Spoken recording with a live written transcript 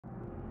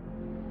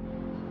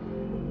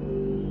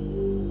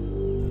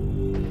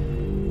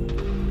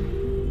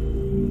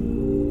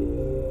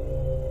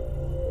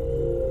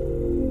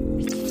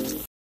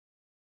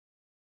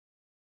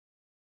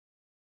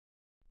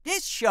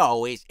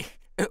show is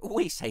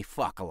we say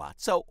fuck a lot,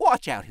 so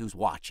watch out who's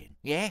watching,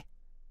 yeah?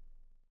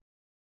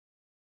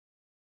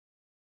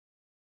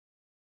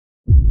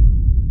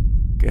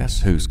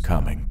 Guess who's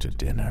coming to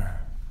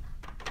dinner?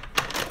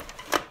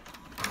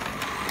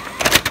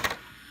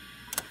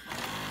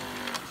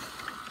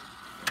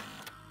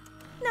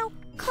 Now,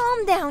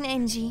 calm down,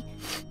 Angie.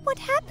 What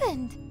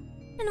happened?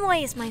 And why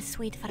is my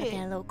sweet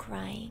Fratello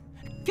crying?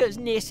 'Cause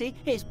Nissy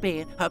is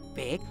being a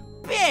big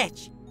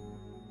bitch.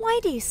 Why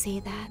do you say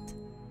that?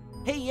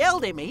 He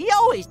yelled at me, he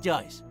always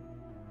does.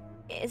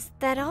 Is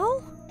that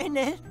all? And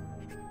then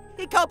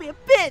he called me a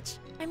bitch.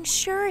 I'm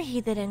sure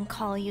he didn't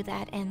call you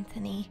that,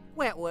 Anthony.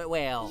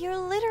 Well. You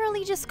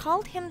literally just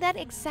called him that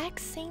exact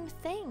same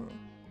thing.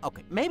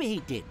 Okay, maybe he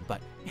didn't,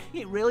 but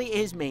he really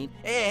is mean,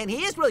 and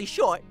he is really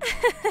short.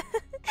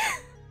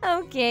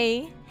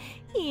 Okay,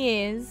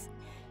 he is.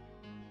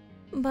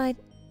 But,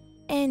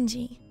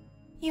 Angie,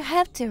 you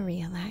have to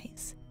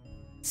realize,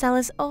 Sal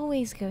is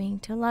always going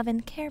to love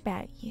and care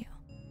about you.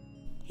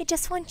 He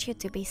just wants you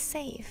to be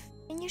safe,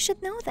 and you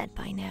should know that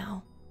by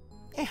now.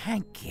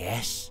 I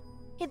guess.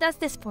 He does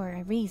this for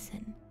a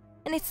reason,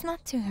 and it's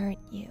not to hurt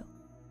you.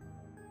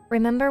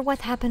 Remember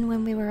what happened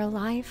when we were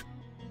alive?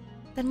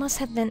 That must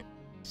have been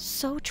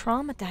so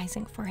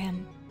traumatizing for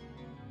him.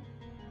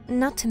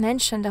 Not to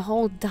mention the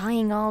whole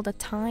dying all the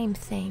time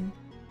thing.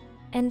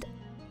 And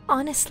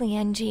honestly,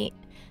 Angie,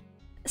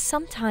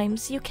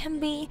 sometimes you can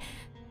be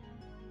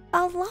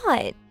a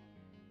lot,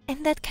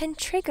 and that can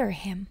trigger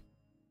him.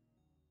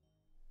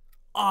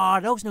 Aw,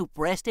 those new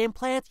breast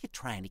implants? You're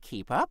trying to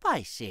keep up,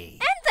 I see.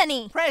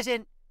 Anthony!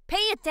 Present.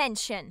 Pay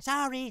attention.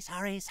 Sorry.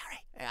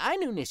 I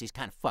knew Nissy's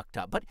kind of fucked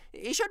up, but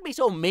he shouldn't be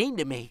so mean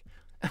to me.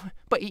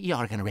 But you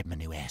are gonna rip my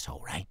new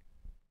asshole, right?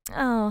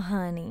 Oh,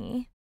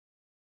 honey.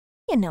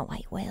 You know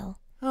I will.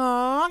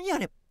 Aw, you're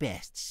the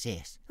best,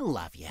 sis.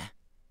 Love ya.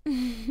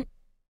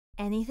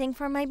 Anything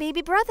for my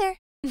baby brother.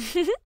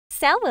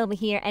 Sal will be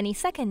here any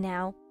second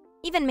now.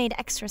 Even made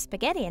extra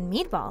spaghetti and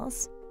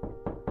meatballs.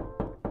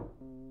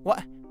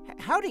 What?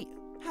 How the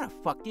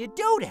fuck do you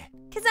do that?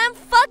 'Cause I'm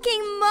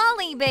fucking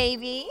Molly,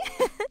 baby.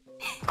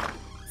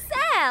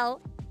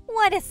 Sal,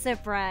 what a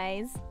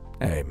surprise.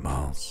 Hey,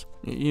 Miles.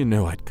 You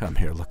knew I'd come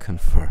here looking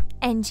for...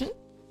 Angie?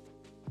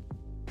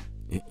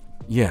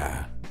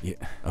 Yeah,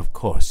 of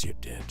course you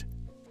did.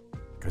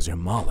 'Cause you're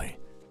Molly.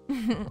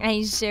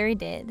 I sure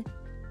did.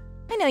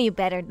 I know you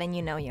better than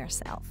you know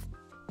yourself.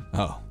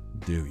 Oh,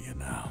 do you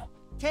now?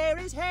 Tear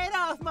his head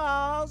off,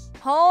 Miles.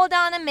 Hold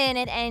on a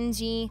minute,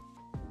 Angie.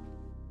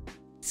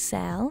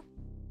 Sal,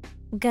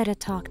 gotta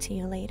talk to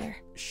you later.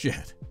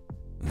 Shit,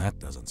 that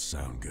doesn't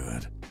sound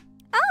good.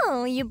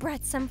 Oh, you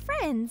brought some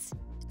friends.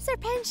 Sir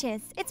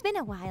Pentious, it's been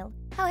a while.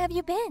 How have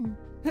you been?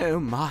 Oh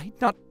my,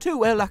 not too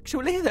well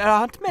actually. There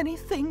aren't many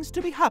things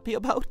to be happy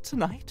about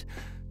tonight.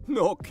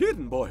 No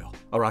kidding, Boyle.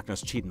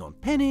 Arackniss cheating on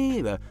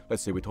Penny.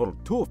 Let's see, we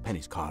totaled 2 of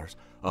Penny's cars.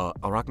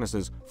 Arackniss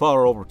is far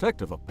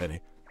overprotective of Penny.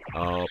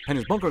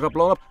 Penny's bunker got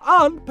blown up,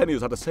 and Penny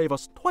has had to save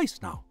us twice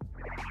now.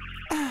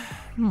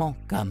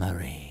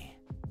 Montgomery.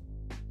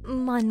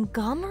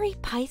 Montgomery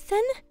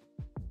Python?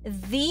 The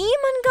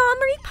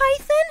Montgomery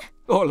Python?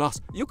 Oh,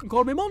 lass, you can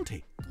call me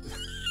Monty.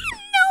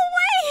 No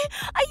way!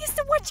 I used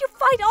to watch you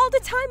fight all the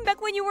time back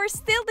when you were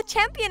still the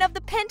champion of the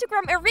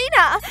Pentagram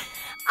Arena.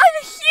 I'm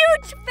a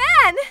huge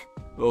fan!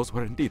 Those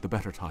were indeed the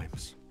better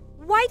times.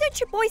 Why don't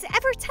you boys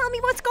ever tell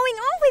me what's going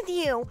on with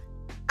you?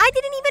 I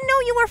didn't even know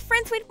you were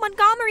friends with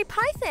Montgomery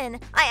Python.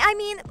 I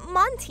mean,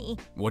 Monty.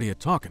 What are you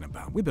talking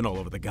about? We've been all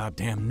over the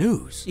goddamn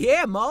news.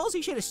 Yeah, Miles,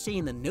 you should have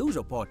seen the news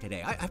report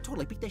today. I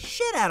totally beat the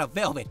shit out of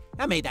Velvet.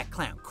 I made that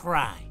clown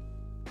cry.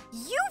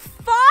 You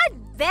fought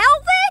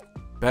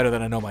Velvet? Better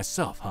than I know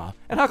myself, huh?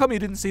 And how come you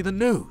didn't see the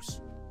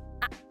news?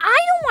 I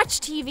don't watch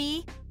TV.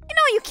 You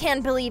know you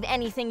can't believe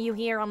anything you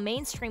hear on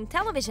mainstream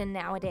television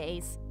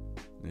nowadays.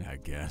 Yeah, I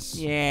guess.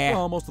 Yeah.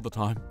 Well, most of the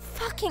time.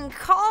 Fucking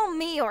call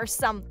me or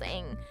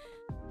something.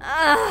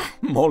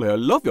 Molly, I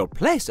love your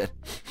place.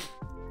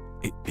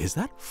 Is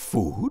that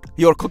food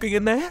you're cooking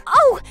in there?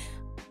 Oh,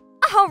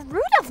 how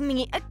rude of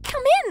me.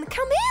 Come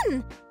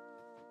in.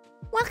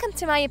 Welcome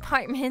to my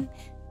apartment.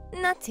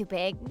 Not too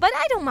big, but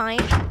I don't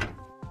mind.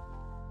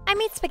 I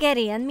made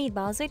spaghetti and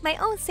meatballs with my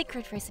own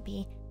secret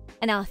recipe.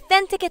 An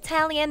authentic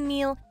Italian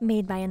meal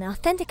made by an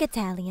authentic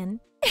Italian.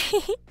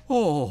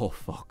 Oh,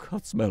 fuck.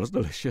 That smells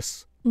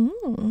delicious.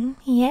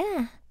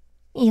 Yeah.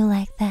 You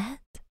like that?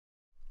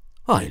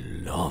 I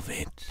love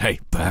it. Hey,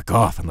 back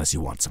off unless you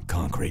want some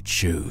concrete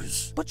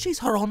shoes. But she's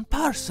her own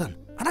person,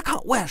 and I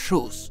can't wear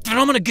shoes. And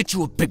I'm gonna get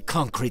you a big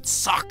concrete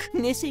sock.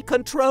 Nissy,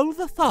 control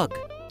the thug.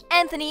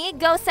 Anthony,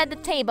 go set the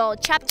table.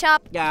 Chop,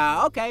 chop.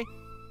 Yeah, okay.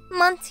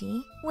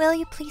 Monty, will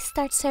you please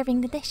start serving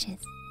the dishes?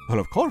 Well,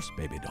 of course,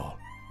 baby doll.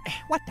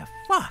 What the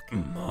fuck?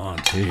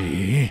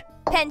 Monty.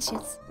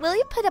 Pentious, will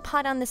you put a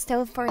pot on the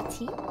stove for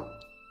tea?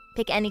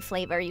 Pick any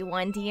flavor you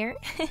want, dear.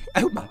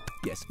 Oh my,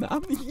 yes,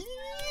 ma'am.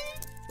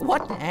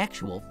 What the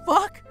actual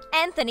fuck?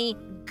 Anthony,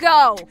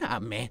 go! Ah,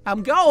 man,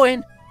 I'm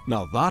going.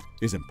 Now that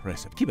is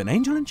impressive. Keep an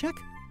angel in check?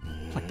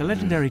 Like the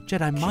legendary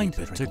Jedi mind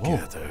Keep it trick.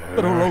 together.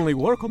 But it'll only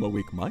work on the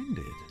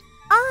weak-minded.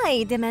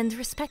 I demand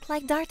respect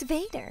like Darth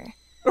Vader.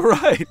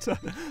 Right,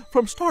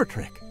 from Star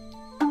Trek.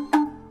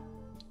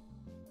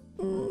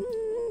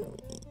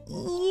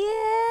 Yeah.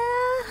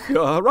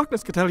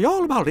 Arackniss can tell you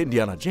all about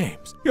Indiana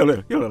James. You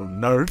little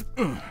nerd.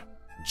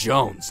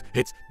 Jones.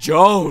 It's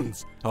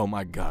Jones. Oh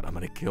my God, I'm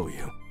gonna kill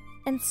you.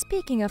 And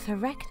speaking of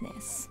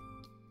Arackniss,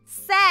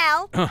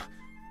 Sal,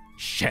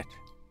 Shit.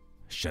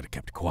 Should have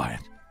kept quiet.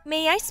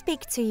 may I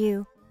speak to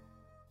you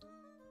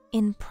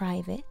in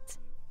private?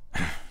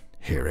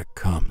 Here it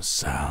comes,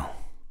 Sal.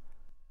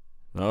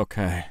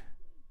 Okay.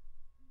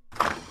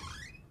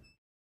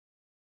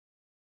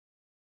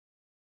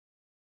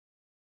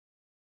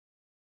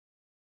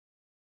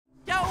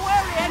 Don't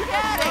worry, I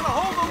got it!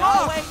 hold the No,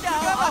 lock. wait, no,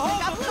 You gotta I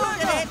think hold I'm the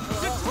losing it!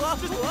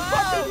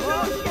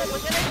 Whoa, shit,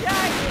 we're gonna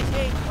die,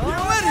 Missy!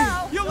 Oh, no.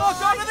 You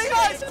walked onto the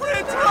ice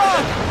cream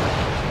truck!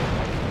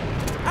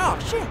 Oh,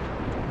 shit!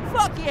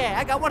 Fuck yeah,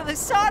 I got one of the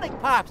Sonic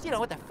Pops, you know,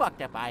 with the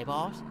fucked up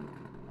eyeballs.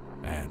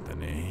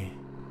 Anthony.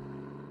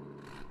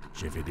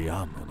 Ci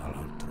vediamo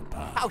dall'altra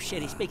parte. Oh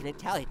shit, he's speaking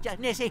Italian.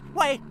 Nissy,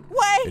 wait!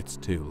 It's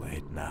too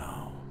late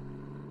now.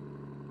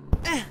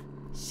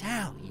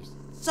 Sal, you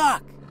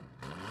suck!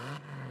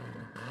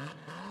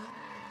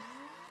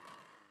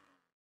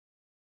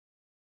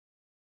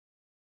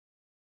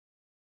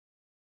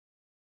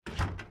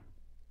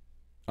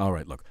 All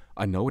right, look,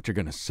 I know what you're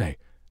gonna say.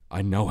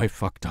 I know I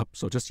fucked up,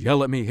 so just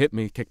yell at me, hit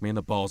me, kick me in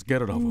the balls,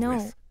 get it over No,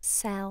 with.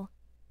 Sal.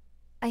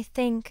 I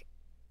think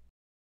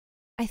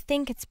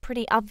it's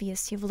pretty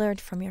obvious you've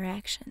learned from your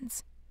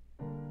actions.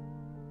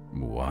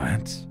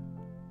 What?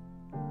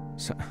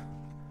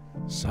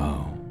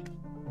 So,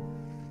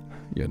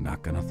 you're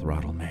not gonna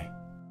throttle me?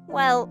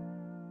 Well,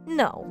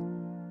 no.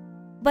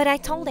 But I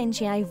told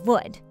Angie I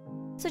would.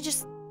 So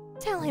just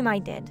tell him I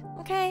did,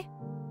 okay?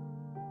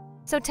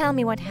 So tell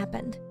me what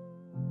happened.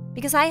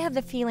 Because I have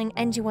the feeling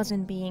Angie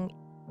wasn't being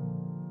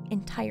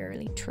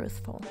entirely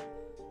truthful.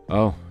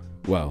 Oh,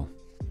 well.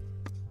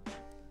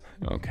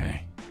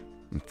 Okay.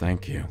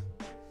 Thank you.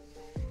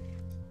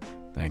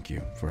 Thank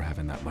you for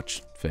having that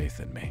much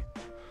faith in me.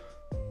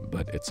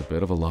 But it's a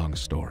bit of a long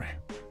story.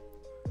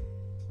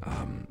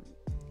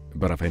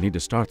 But if I need to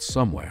start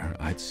somewhere,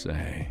 I'd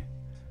say...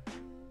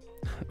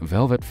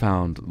 Velvet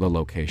found the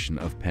location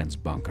of Penn's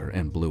bunker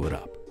and blew it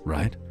up,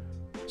 right?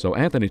 So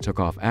Anthony took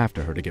off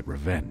after her to get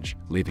revenge,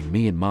 leaving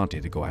me and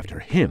Monty to go after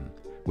him,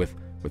 with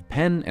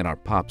Penn and our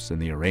pops in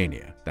the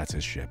Urania, that's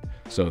his ship,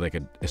 so they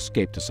could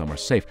escape to somewhere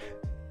safe.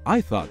 I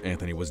thought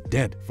Anthony was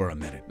dead for a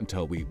minute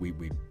until we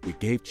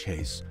gave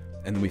chase,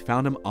 and then we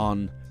found him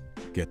on,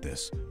 get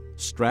this,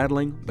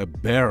 straddling the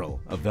barrel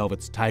of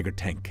Velvet's Tiger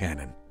Tank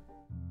cannon.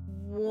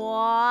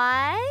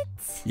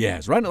 What? Yeah,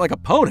 he's riding it like a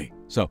pony.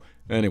 So,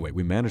 anyway,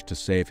 we managed to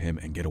save him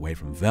and get away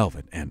from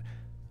Velvet, and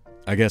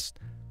I guess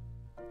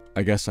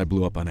I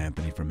blew up on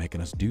Anthony for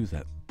making us do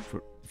that.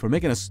 For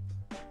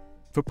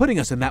putting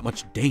us in that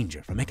much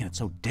danger, for making it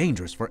so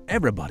dangerous for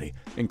everybody,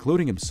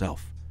 including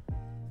himself.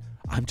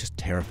 I'm just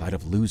terrified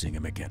of losing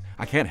him again.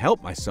 I can't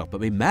help myself but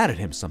be mad at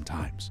him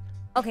sometimes.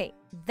 Okay,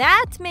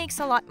 that makes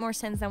a lot more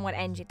sense than what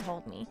Angie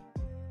told me.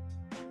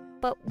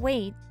 But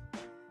wait,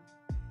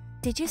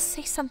 did you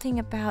say something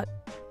about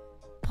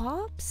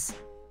Pops?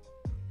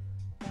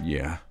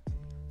 Yeah.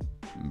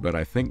 But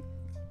I think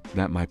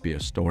that might be a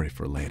story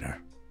for later.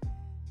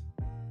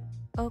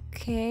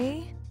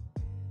 Okay.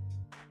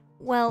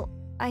 Well,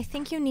 I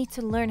think you need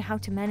to learn how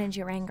to manage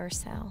your anger,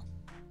 Sal.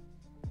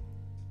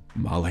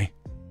 Molly?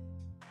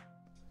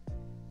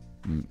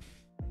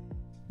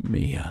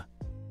 Mia?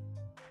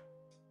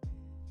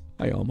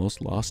 I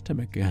almost lost him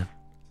again.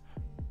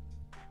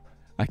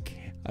 I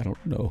can't. I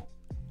don't know.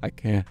 I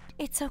can't.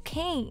 It's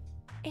okay.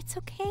 It's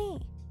okay.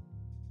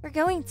 We're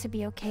going to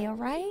be okay,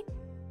 alright?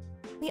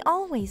 We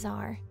always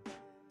are.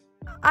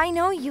 I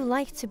know you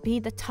like to be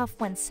the tough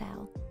one,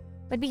 Sal.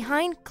 But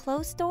behind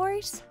closed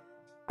doors,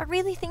 I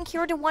really think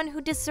you're the one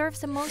who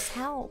deserves the most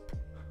help.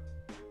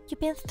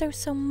 You've been through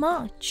so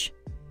much.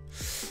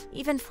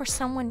 Even for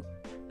someone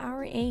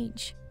our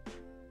age.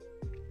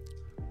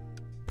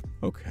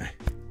 Okay.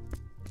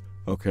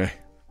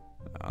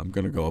 I'm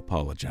gonna go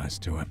apologize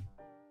to him.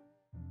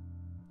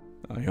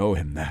 I owe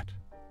him that.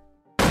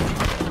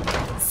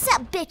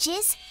 Sup,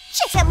 bitches?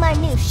 Check out my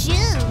new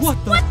shoes. What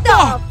the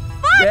fuck?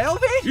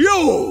 Velvet?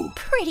 You!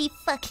 Pretty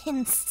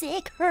fucking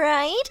sick,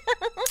 right?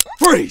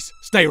 Freeze!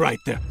 Stay right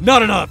there.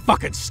 Not another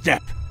fucking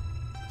step.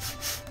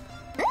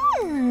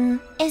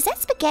 Is that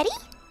spaghetti?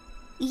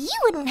 You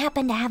wouldn't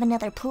happen to have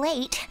another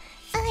plate.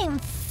 I'm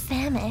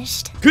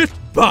famished. Get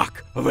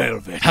back,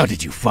 Velvet. How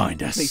did you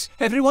find us? Please,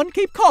 everyone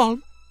keep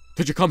calm.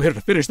 Did you come here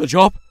to finish the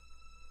job?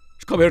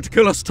 Did you come here to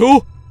kill us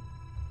too?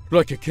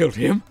 Like you killed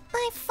him?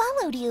 I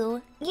followed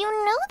you.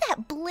 You know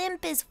that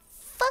blimp is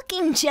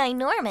fucking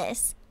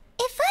ginormous.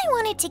 If I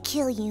wanted to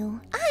kill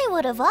you, I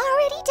would have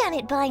already done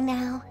it by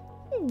now.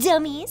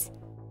 Dummies.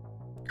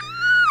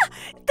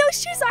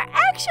 Those shoes are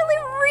actually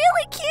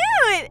really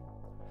cute!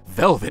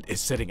 Velvet is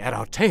sitting at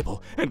our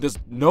table, and does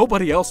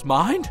nobody else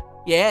mind?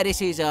 Yeah,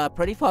 this is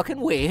pretty fucking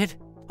weird.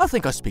 I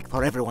think I speak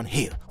for everyone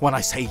here when I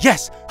say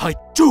yes, I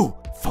do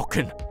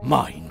fucking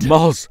mind.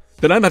 Malls,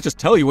 did I not just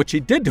tell you what she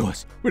did to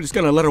us? We're just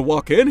gonna let her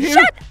walk in here?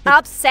 Shut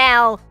up,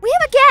 Sal. We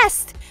have a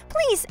guest.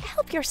 Please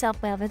help yourself,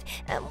 Velvet.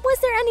 Was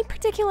there any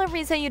particular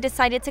reason you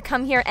decided to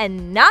come here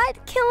and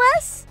not kill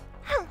us?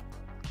 Oh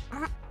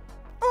my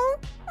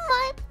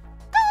god!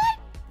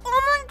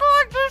 Oh my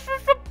god, this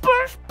is the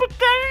best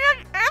spaghetti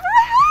I've ever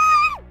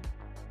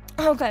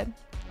had! Okay.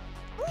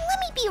 Let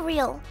me be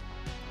real.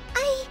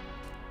 I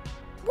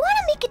want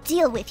to make a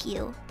deal with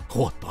you.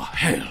 What the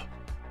hell?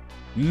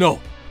 No,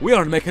 we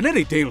aren't making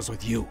any deals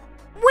with you.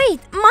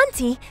 Wait,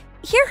 Monty,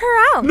 hear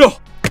her out. No!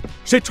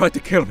 She tried to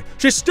kill me.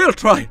 She's still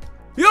trying.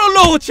 You don't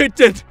know what she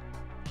did.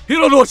 You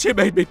don't know what she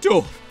made me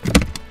do.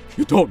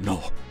 You don't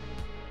know.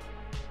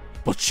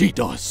 But she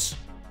does.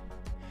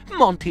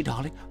 Monty,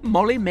 darling,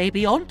 Molly may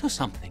be onto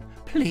something.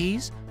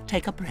 Please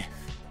take a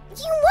breath.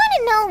 You want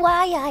to know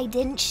why I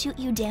didn't shoot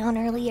you down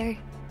earlier?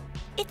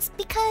 It's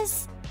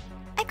because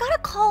I got a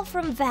call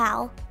from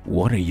Val.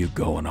 What are you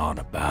going on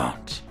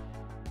about?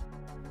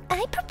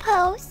 I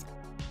propose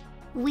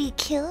we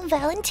kill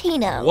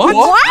Valentino. What?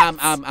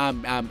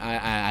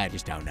 I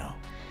just don't know.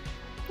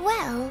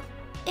 Well,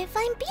 if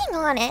I'm being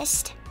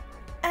honest,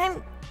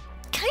 I'm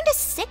kind of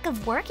sick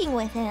of working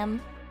with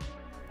him.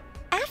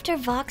 After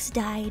Vox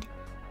died,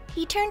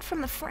 he turned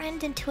from a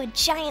friend into a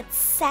giant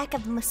sack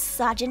of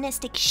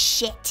misogynistic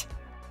shit.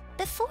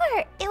 Before,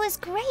 it was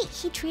great.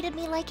 He treated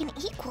me like an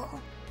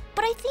equal.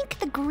 But I think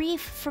the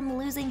grief from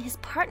losing his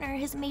partner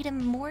has made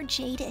him more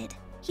jaded.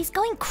 He's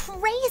going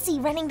crazy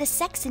running the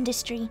sex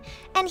industry,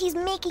 and he's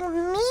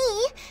making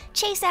me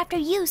chase after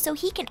you so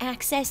he can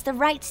access the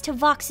rights to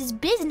Vox's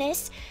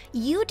business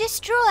you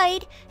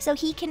destroyed so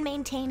he can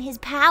maintain his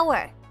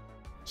power.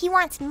 He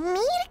wants me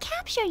to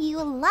capture you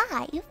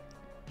alive,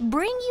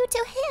 bring you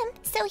to him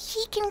so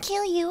he can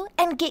kill you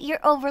and get your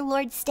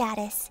overlord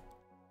status.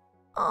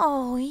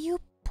 Oh, you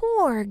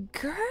poor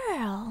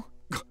girl.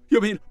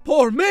 You mean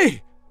poor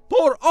me?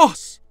 Poor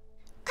us?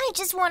 I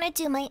just want to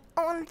do my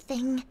own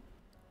thing.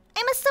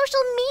 I'm a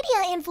social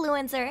media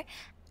influencer.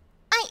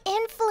 I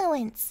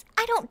influence.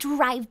 I don't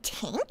drive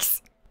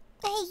tanks.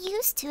 I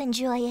used to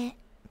enjoy it,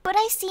 but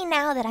I see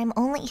now that I'm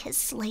only his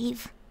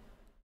slave.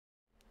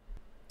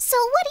 So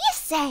what do you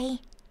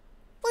say?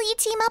 Will you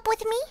team up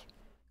with me?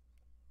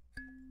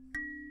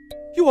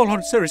 You all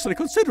aren't seriously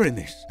considering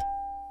this.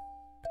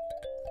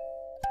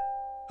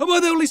 Am I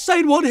the only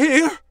sane one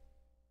here?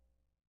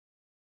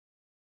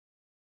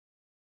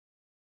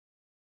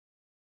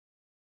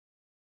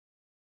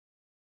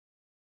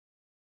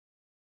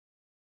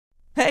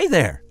 Hey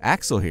there,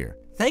 Axel here.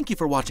 Thank you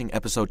for watching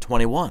episode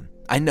 21.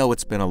 I know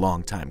it's been a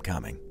long time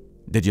coming.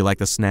 Did you like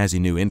the snazzy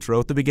new intro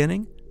at the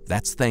beginning?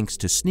 That's thanks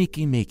to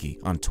Sneaky Mickey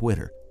on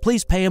Twitter.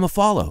 Please pay him a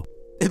follow.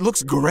 It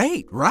looks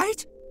great,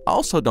 right?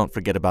 Also, don't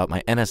forget about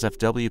my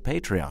NSFW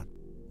Patreon.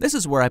 This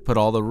is where I put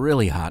all the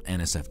really hot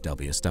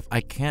NSFW stuff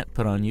I can't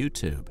put on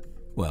YouTube.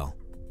 Well,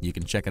 you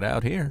can check it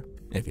out here,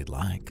 if you'd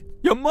like.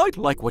 You might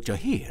like what you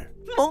hear.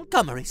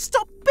 Montgomery,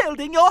 stop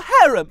building your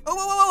harem!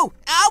 Oh,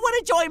 I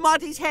want to join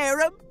Monty's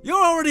harem!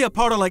 You're already a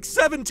part of like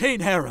 17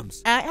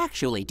 harems.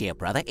 Actually, dear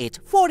brother, it's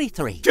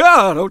 43.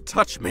 God, don't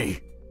touch me.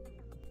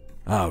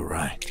 All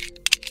right.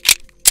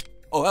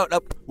 Oh,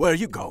 where are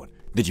you going?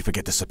 Did you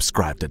forget to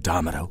subscribe to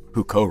DOMMATO,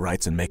 who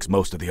co-writes and makes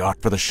most of the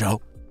art for the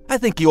show? I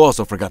think you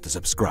also forgot to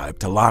subscribe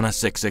to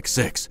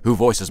Lana666, who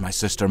voices my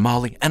sister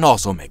Molly and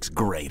also makes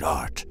great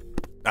art.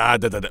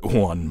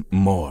 One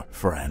more,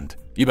 friend.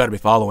 You better be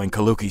following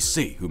Kalooki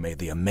C, who made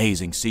the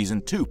amazing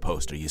Season 2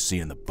 poster you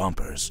see in the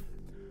bumpers.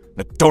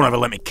 Now, don't ever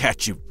let me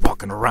catch you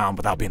walking around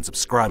without being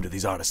subscribed to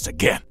these artists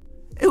again.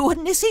 What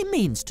Nissy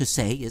means to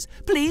say is,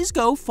 please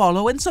go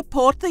follow and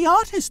support the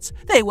artists.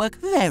 They work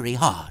very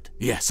hard.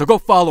 Yeah, so go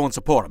follow and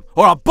support them,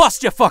 or I'll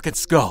bust your fucking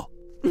skull.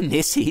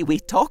 Nissy, we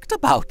talked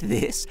about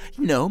this.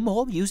 No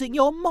more using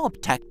your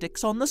mob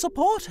tactics on the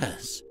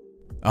supporters.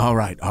 All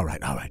right.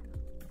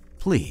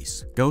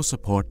 Please go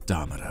support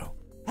DOMMATO.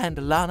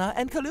 And Lana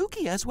and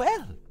Kalooki as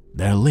well.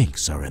 Their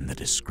links are in the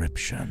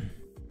description.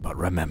 But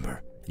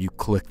remember, you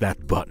click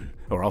that button,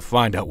 or I'll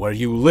find out where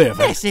you live.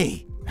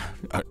 Nissy!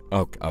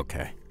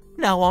 Okay.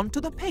 Now on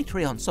to the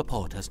Patreon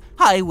supporters.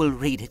 I will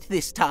read it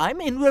this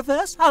time in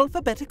reverse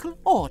alphabetical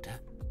order.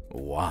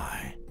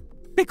 Why?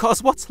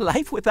 Because what's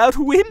life without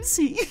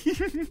whimsy?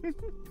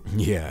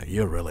 Yeah,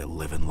 you're really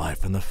living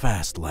life in the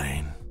fast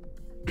lane.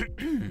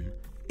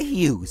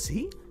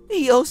 Yuzi,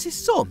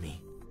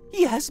 Yosisomi,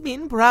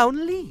 Yasmin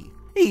Brownlee,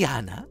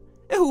 Yana,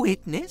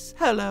 Witness,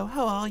 hello,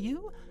 how are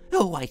you?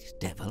 White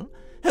Devil,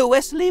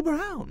 Wesley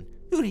Brown,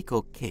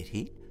 Uriko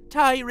Kitty,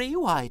 Tyree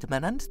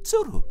Whiteman and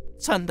Tsuru,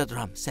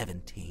 Thunderdrum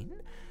 17,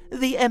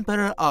 The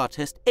Emperor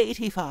Artist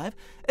 85,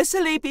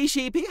 Sleepy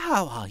Sheepy,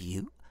 how are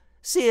you?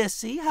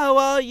 Circe, how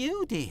are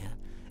you, dear?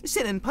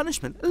 Sin and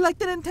Punishment, like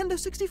the Nintendo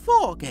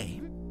 64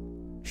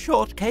 game.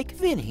 Shortcake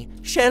Vinny,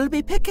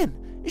 Shelby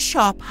Pickin,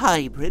 Sharp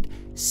Hybrid,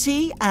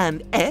 C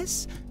and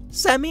S,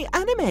 Sammy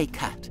Anime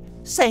Cat,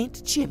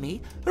 Saint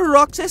Jimmy,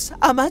 Roxas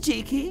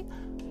Amajiki,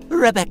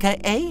 Rebecca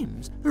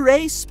Ames,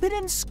 Ray Spin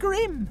and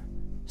Scrim,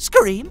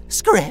 Scream,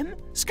 scrim,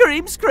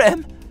 scream,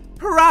 scrim.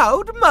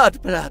 Proud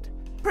Mudblood,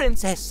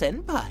 Princess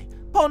Senpai,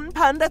 Pond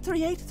Panda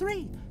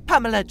 383,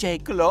 Pamela J.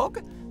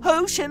 Glog,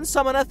 Ocean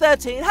Summoner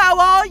 13. How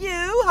are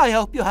you? I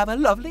hope you have a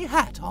lovely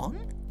hat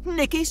on.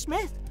 Nikki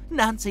Smith,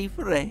 Nancy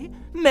Frey,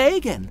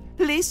 Megan,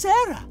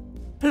 Lysera,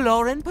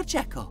 Lauren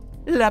Pacheco,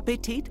 La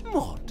Petite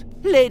Mort,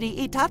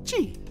 Lady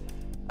Itachi,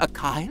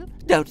 Kyle,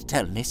 Don't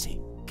Tell Nissy,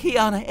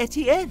 Kiana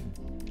Etienne,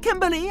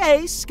 Kimberly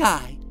A.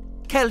 Sky,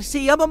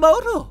 Kelsey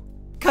Yamamoto,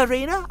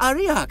 Karina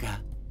Ariaga,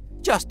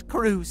 Just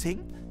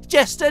Cruising,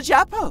 Jester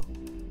Japo,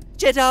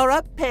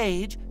 Jedara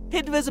Page,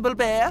 Invisible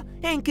Bear,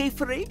 Inky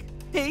Freak,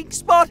 Ink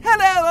Spot,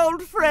 hello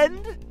old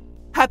friend,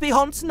 Happy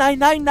Haunts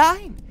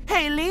 999,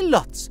 Haley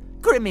Lutz,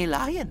 Grimmy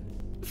Lion,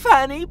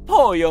 Fanny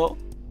Poyo,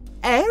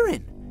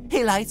 Erin,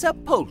 he lights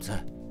up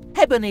Poulter,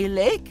 Ebony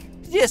Lake,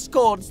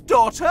 Discord's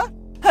daughter.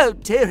 Oh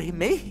dearie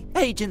me,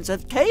 Agents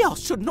of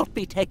Chaos should not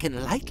be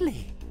taken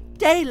lightly.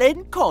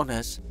 Daylin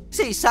Corners,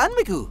 C.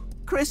 Sanmigu,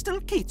 Crystal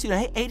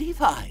Kitsune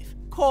 85,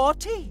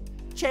 Corty,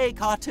 Che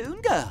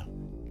Cartoon Girl,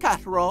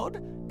 Cat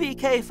Rod,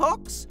 BK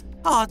Fox,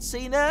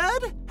 Artsy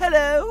Nerd,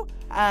 hello,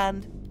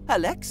 and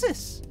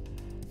Alexis.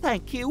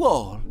 Thank you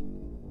all.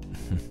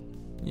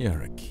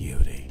 You're a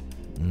cutie.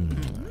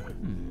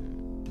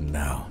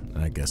 Now,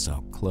 I guess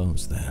I'll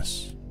close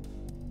this.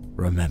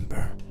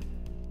 Remember,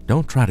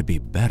 don't try to be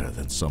better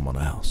than someone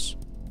else.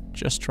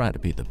 Just try to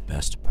be the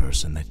best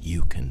person that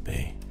you can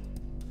be.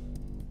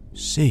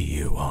 See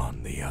you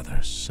on the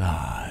other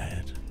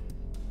side.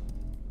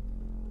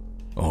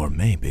 Or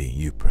maybe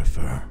you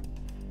prefer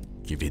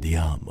Ci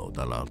vediamo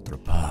dall'altra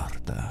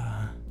parte.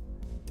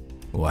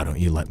 Why don't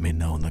you let me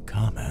know in the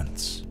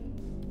comments?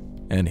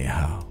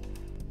 Anyhow,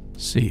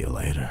 see you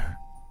later.